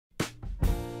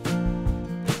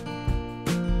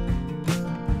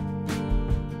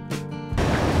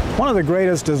One of the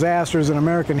greatest disasters in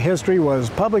American history was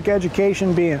public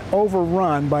education being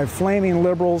overrun by flaming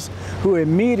liberals who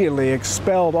immediately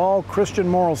expelled all Christian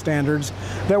moral standards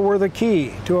that were the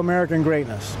key to American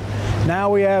greatness. Now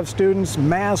we have students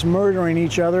mass murdering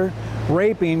each other,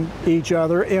 raping each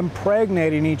other,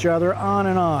 impregnating each other, on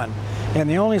and on. And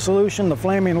the only solution the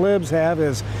flaming libs have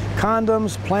is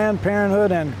condoms, Planned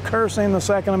Parenthood, and cursing the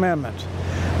Second Amendment.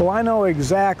 Well, I know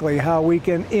exactly how we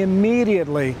can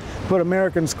immediately put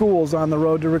American schools on the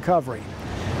road to recovery.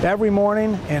 Every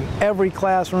morning, in every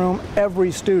classroom,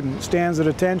 every student stands at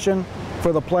attention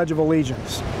for the Pledge of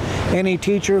Allegiance. Any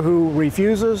teacher who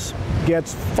refuses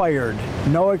gets fired,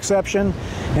 no exception,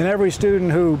 and every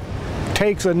student who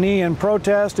takes a knee in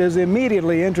protest is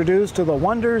immediately introduced to the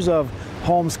wonders of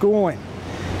homeschooling.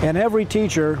 And every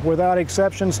teacher, without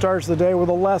exception, starts the day with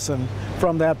a lesson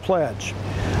from that pledge.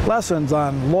 Lessons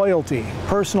on loyalty,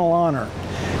 personal honor,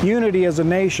 unity as a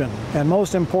nation, and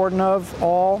most important of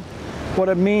all, what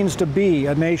it means to be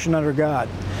a nation under God.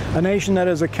 A nation that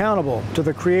is accountable to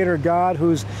the Creator God,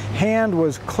 whose hand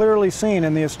was clearly seen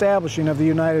in the establishing of the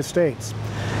United States.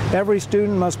 Every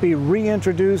student must be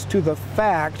reintroduced to the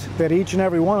fact that each and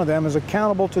every one of them is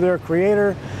accountable to their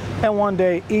Creator, and one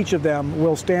day each of them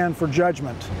will stand for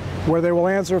judgment, where they will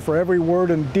answer for every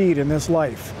word and deed in this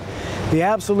life. The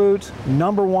absolute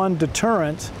 #1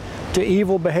 deterrent to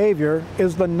evil behavior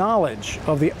is the knowledge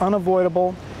of the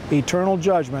unavoidable eternal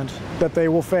judgment that they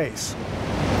will face.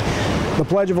 The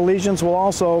Pledge of Allegiance will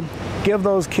also give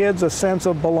those kids a sense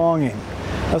of belonging,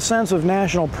 a sense of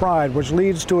national pride, which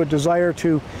leads to a desire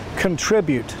to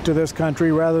contribute to this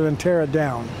country rather than tear it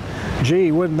down.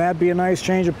 Gee, wouldn't that be a nice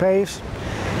change of pace?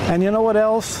 And you know what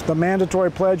else the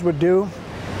mandatory pledge would do?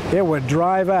 It would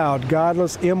drive out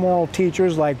godless, immoral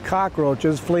teachers like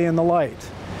cockroaches fleeing the light.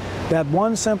 That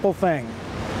one simple thing,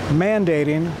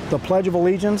 mandating the Pledge of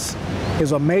Allegiance,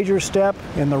 is a major step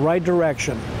in the right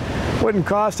direction. Wouldn't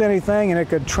cost anything, and it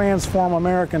could transform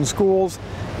American schools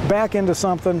back into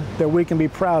something that we can be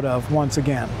proud of once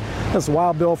again. This is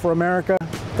Wild Bill for America.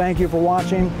 Thank you for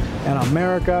watching, and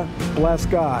America bless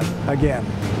God again.